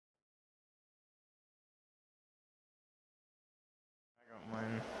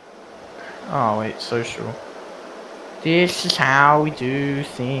fine. Oh wait, social. This is how we do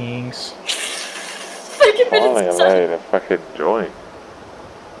things. Finally, I made a fucking joint.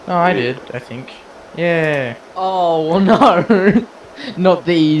 Oh, I did, I think. Yeah. Oh no, not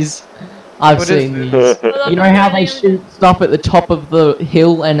these. I've What seen is these. You know how they shoot stuff at the top of the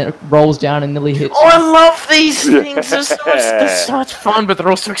hill and it rolls down and nearly hits Oh, I you? love these things. They're so much fun, but they're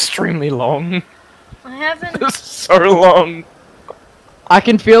also extremely long. I haven't. They're so long. I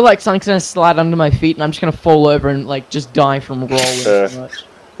can feel like something's gonna slide under my feet and I'm just gonna fall over and like just die from rolling so much.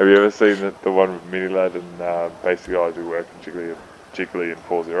 Have you ever seen the one with Minilad and basically I do work in Jiggly and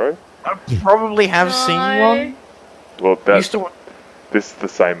 4-0? I probably have seen one. Well, this is the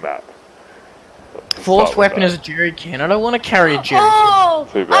same map. Fourth weapon is a jerry can. I don't want to carry a jerry can. Oh!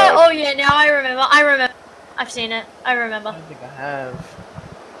 Too bad. Oh yeah, now I remember. I've seen it. I remember. I don't think I have.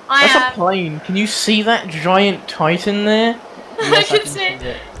 I That's have. a plane. Can you see that giant titan there? I can see.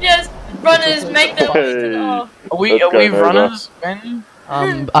 Yes, runners make them. Hey. Oh. Are we runners, Ben?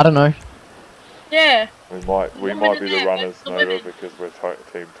 I don't know. Yeah. We might be the runners, Nova, because we're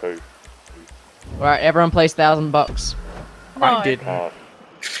team 2. Alright, everyone place $1,000. No. I didn't.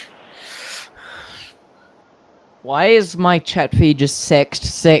 Why is my chat feed just sext?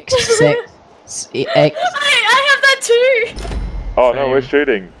 I have that too. Oh no, we're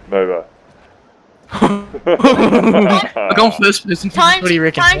shooting, Nova. I've gone first person. Time What do you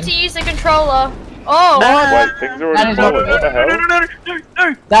reckon? to use the controller. Oh. Wait, things are already falling. What the hell?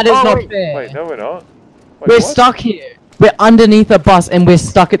 No. That is Oh, not wait. fair. Wait, no, we're not. Wait, We're what? stuck here. We're underneath a bus and we're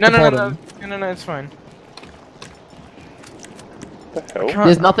stuck at the bottom. No, it's fine. What the hell? Can't-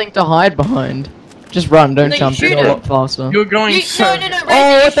 There's nothing to hide behind. Just run, don't No, jump, you you're shoot a it. lot faster. You're going so... No, Oh, Razor, what you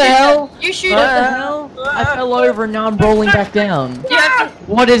the shoot hell? it. You shoot What the it. hell? I fell over and now I'm rolling back down. You have to.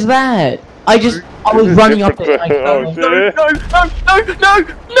 What is that? I was This running is up it. different. I fell Oh, over.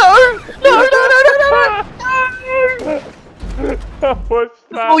 No! What's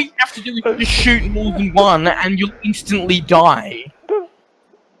that? All you have to do is just shoot more than one and you'll instantly die.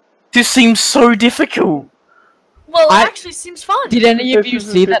 This seems so difficult. Well, it I- actually seems fun. Did any of This you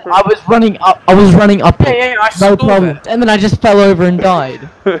is see that? different. I was running up Yeah, I saw no problem. that. And then I just fell over and died.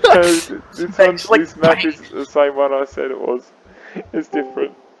 This map bang. is the same one I said it was. It's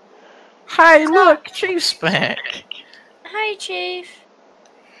different. Hey, look, Chief's back. Hey, Chief.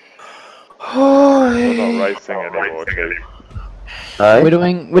 We're not racing anymore, Chief. We're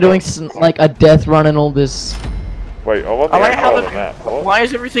doing like a death run and all this. Wait, I want I the like how outside of the map. What? Why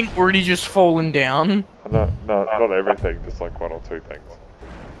is everything already just falling down? No, not everything, just like 1 or 2 things.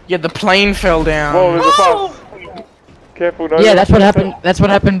 Yeah, the plane fell down. Whoa, there's a bus! Careful, no. Yeah, that's what happened. That's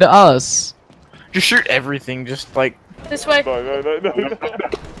what happened to us. Just shoot everything, just like, This way. No.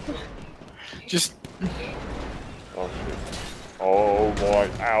 just... Oh shit. Oh my,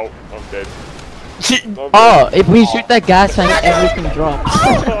 ow, I'm dead. Oh, if we shoot that gas tank, everything drops.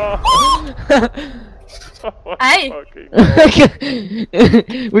 Hey.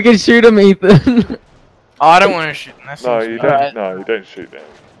 We can shoot him, Ethan. Oh, I don't want to shoot. That No, seems you bad. don't. No, you don't shoot them.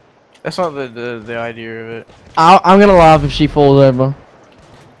 That's not the idea of it. I'm gonna laugh if she falls over.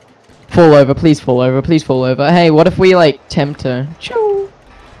 Fall over, please fall over, please fall over. Hey, what if we like tempt her? Choo.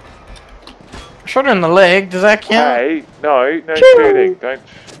 Shot her in the leg. Does that count? Hey, no Choo. shooting.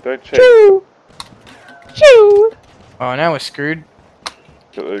 Don't cheat. Choo. Choo. Oh, now we're screwed.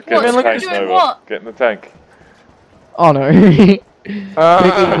 Get What, the tank, doing Nova. what? Get in the tank. Oh no. Use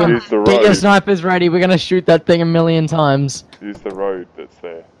the Get your road. snipers ready. We're gonna shoot that thing 1,000,000 times. Use the road that's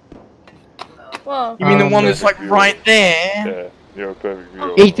there. Whoa. You mean the one yeah. that's like right there? Yeah, you're a perfect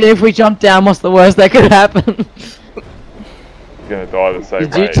view. Ethan, if we jump down, what's the worst that could happen? You're gonna die the same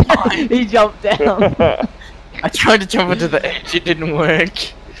Did way. you he jumped down. I tried to jump into the edge. It didn't work.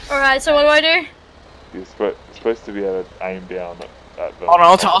 Alright, so what do I do? You're supposed to be able to aim down at the... Oh no,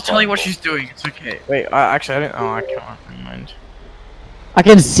 I'll tell you what she's doing. It's okay. Wait, actually, I don't. Oh, I can't. Never mind. I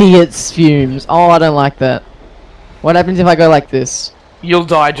can see its fumes. Oh, I don't like that. What happens if I go like this? You'll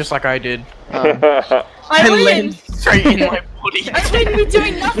die just like I did. I And win! land straight in my body. I shouldn't be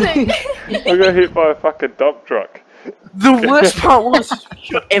doing nothing! I got hit by a fucking dump truck. The worst part was we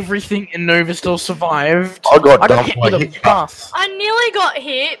shot everything and Nova still survived. I got I got dumped hit by with a bus. I nearly got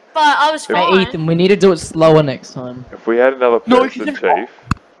hit, but I was Hey, fine. Ethan, we need to do it slower next time. If we had another No, person, you can- Chief...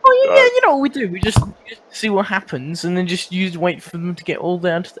 Oh yeah, you know what we do? We just see what happens and then just wait for them to get all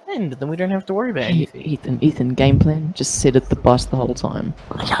down to the end, and then we don't have to worry about Hey, anything. Ethan, game plan. Just sit at the bus the whole time.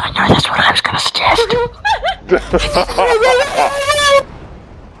 I know that's what I was gonna suggest.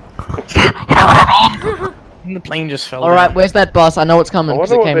 And the plane just fell. Alright, down. where's that bus? I know it's I coming because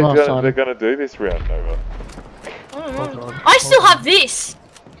wonder it what came last they're time. gonna do this round, Nova. I still have this.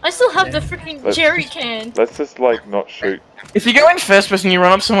 I still have the freaking jerry can. Let's just like not shoot. If you go in first person, you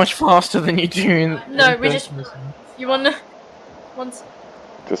run up so much faster than you do in No, we third just. person. You wanna? Once.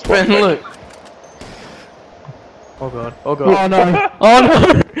 Just Ben, one. look. Oh god. Oh god. Oh no! Oh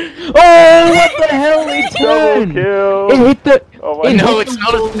no! Oh, what the hell? It turned! Kill. It hit the. Oh my it No, hit it's the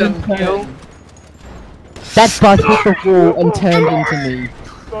not a wall and dumb kill. turned. That bus hit the wall and turned into me.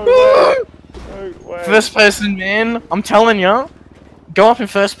 No way. No way. First person, man. I'm telling ya. Go up in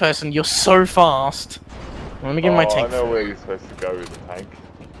first person. You're so fast. Let me get my tank. I know where you're supposed to go with the tank.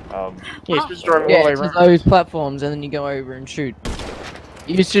 Yeah, you're supposed to drive all the Yeah, way to around. those platforms and then you go over and shoot.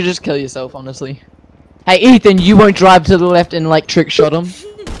 You should just kill yourself, honestly. Hey, Ethan, you won't drive to the left and like trick shot him.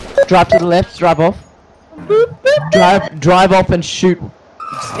 Drive to the left, drive off. Drive off and shoot.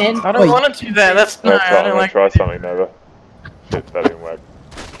 Stand. I don't want to do that. That's no. I I'm don't gonna like. try something, Nova. Shit, that didn't work.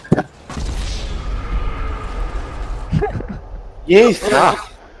 Yes. I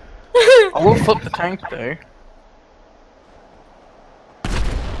will flip the tank though.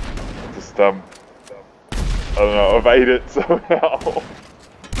 Just I don't know. I've ate it somehow.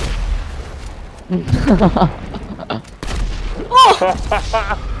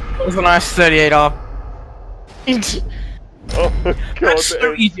 It was a nice 38 up. Oh god, That's so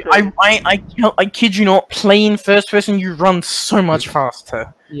the easy. aim I kid you not. Playing first person, you run so much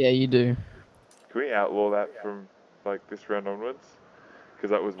faster. Yeah, you do. Can we outlaw that from like this round onwards? Because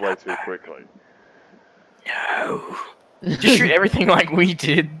that was way too quickly. No. Just shoot everything like we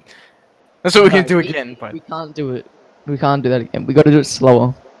did. That's what we can do again. But We can't do it. We can't do that again. We gotta do it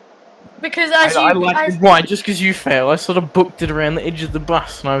slower. Because as I you. like as it. Why? Just because you fail, I sort of booked it around the edge of the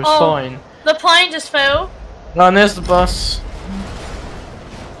bus, and I was Oh. fine. the plane just fell. No, and there's the bus.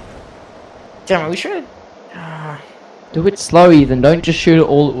 Damn it, we should. Do it slow, Ethan. Don't just shoot it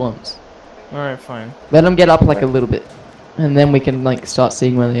all at once. Alright, fine. Let them get up like a little bit, and then we can like start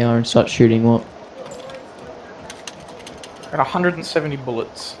seeing where they are and start shooting what. Got 170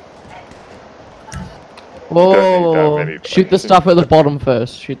 bullets. don't need that Whoa! many Shoot the places. stuff at the bottom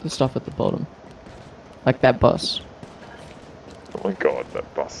first. Shoot the stuff at the bottom. Like that bus. Oh my god,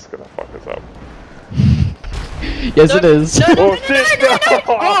 that bus is gonna fuck us up. Yes, it is. No, no, Oh no, shit! no, no,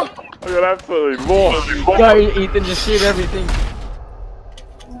 no. I got absolutely lost. Go, Ethan, just shoot everything.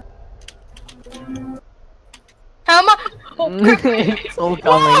 How am I? Oh, crap. It's all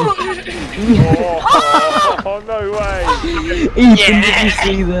coming. Oh no way! Ethan, did you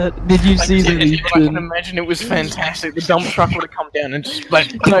see that? Did you see that, I can Ethan? imagine it was fantastic. The dump truck would have come down and just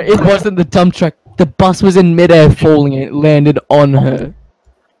like. No, it wasn't the dump truck. The bus was in midair falling and it landed on her.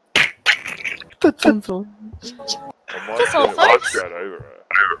 That's all, folks. Straight over her.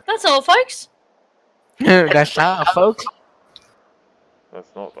 That's all, folks. That's all, folks. That's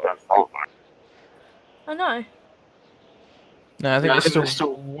not that. I know. No, I think there's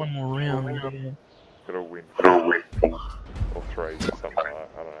still one more round. Yeah. Gotta win. Or three, something like that.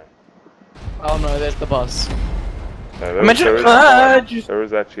 I don't know. Oh no, there's the bus. No, Imagine there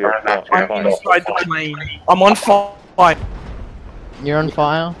is actually a I'm plane. inside the plane. I'm on fire. You're on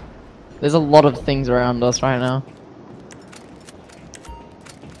fire? There's a lot of things around us right now.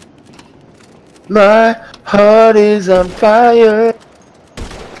 My heart is on fire.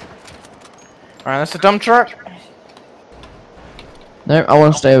 Alright, that's the dump truck. No, I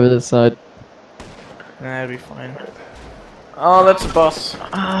want to stay over this side. Nah, that'll be fine. Oh, that's a bus.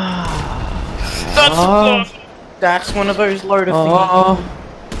 That's a bus. That's one of those loader things.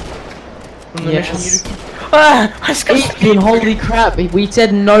 From the mission Yes. I scuffed Ethan, holy crap! We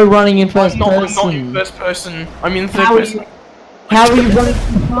said no running in first I'm not in person. first person. I'm in third How are person. you? How are you running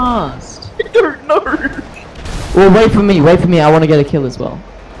so fast? I don't know. Well, wait for me. Wait for me. I want to get a kill as well.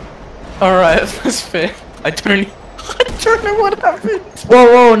 Alright, that's fair. I don't know what happened. Whoa,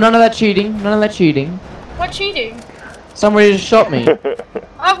 whoa! None of that cheating. None of that cheating. What cheating? Somebody just shot me. We didn't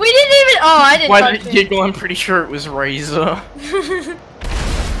even. Oh, I didn't. Why touch did it. you giggle? I'm pretty sure it was Razor.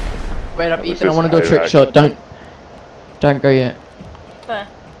 Wait up, was Ethan. I just want to do a trick payback. shot. Don't go yet. There.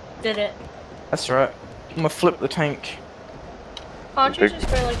 Did it. That's right. I'm gonna flip the tank. Can't you just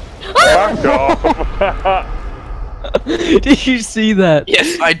go like? Fuck off! Did you see that?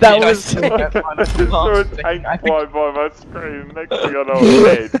 Yes, I did. That I was- said that I right just at the saw a last thing. tank I think fly by my screen. Next thing I know,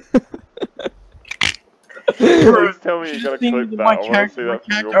 it's dead. Please tell me you gotta thing clip with that. my I wanna character- see my that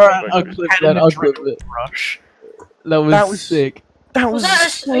from your character- Alright, I'll perspective. clip had that. an I'll clip adrenaline it. rush. That That was- sick. That Was was. that?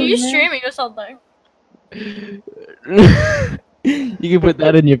 so Are you nice. streaming or something? You can put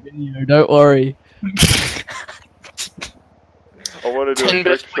that in your video. Don't worry. I wanna do a 10 trick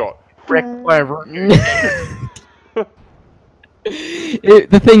best shot. Wreck whatever.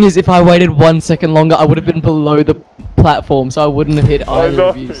 The thing is, if I waited 1 second longer, I would have been below the platform, so I wouldn't have hit I either know.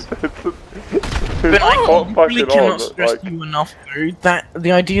 of you. But I Hot really fucking cannot on, stress like- you enough, though, that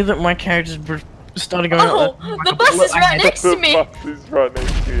the idea that my characters started going Oh, out like the a bus bullet, is right next to me. The bus is right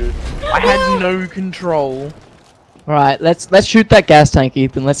next to you. I had no control. Alright, let's shoot that gas tank,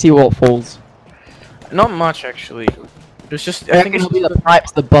 Ethan. Let's see what falls. Not much, actually. It's just, I I think think it's it'll be the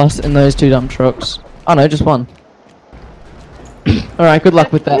pipes, the bus, and those two dump trucks. Oh no, just one. Alright, good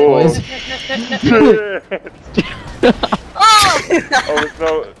luck with that, Whoa. boys.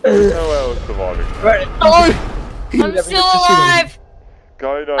 Oh! There's no way I was surviving. Right. I'm still alive.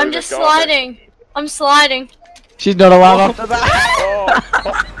 Go, no, I'm just go. sliding. I'm sliding. She's not alive after that. Oh.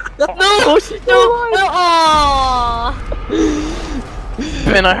 No, no. Aww.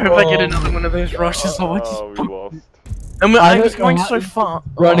 Ben, I hope I get another one of those rushes. Oh, we lost. And I I was don't know going how so he's far.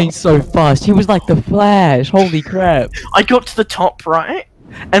 Running so fast. He was like the Flash. Holy crap. I got to the top right,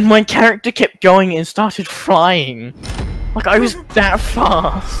 and my character kept going and started flying. Like I was that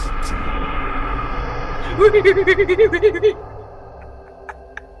fast.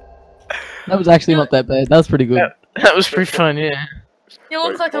 That was actually not that bad. That was pretty good. That was pretty fun, yeah. You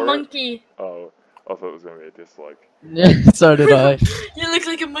look Wait like a for it. monkey. Oh, I thought it was gonna be a dislike. Yeah, so did I. You look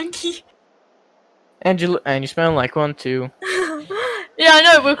like a monkey. And you smell like one too. Yeah, I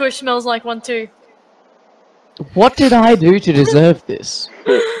know Wilko smells like one too. What did I do to deserve this?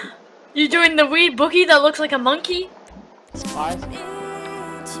 You doing the weird bookie that looks like a monkey? Spice.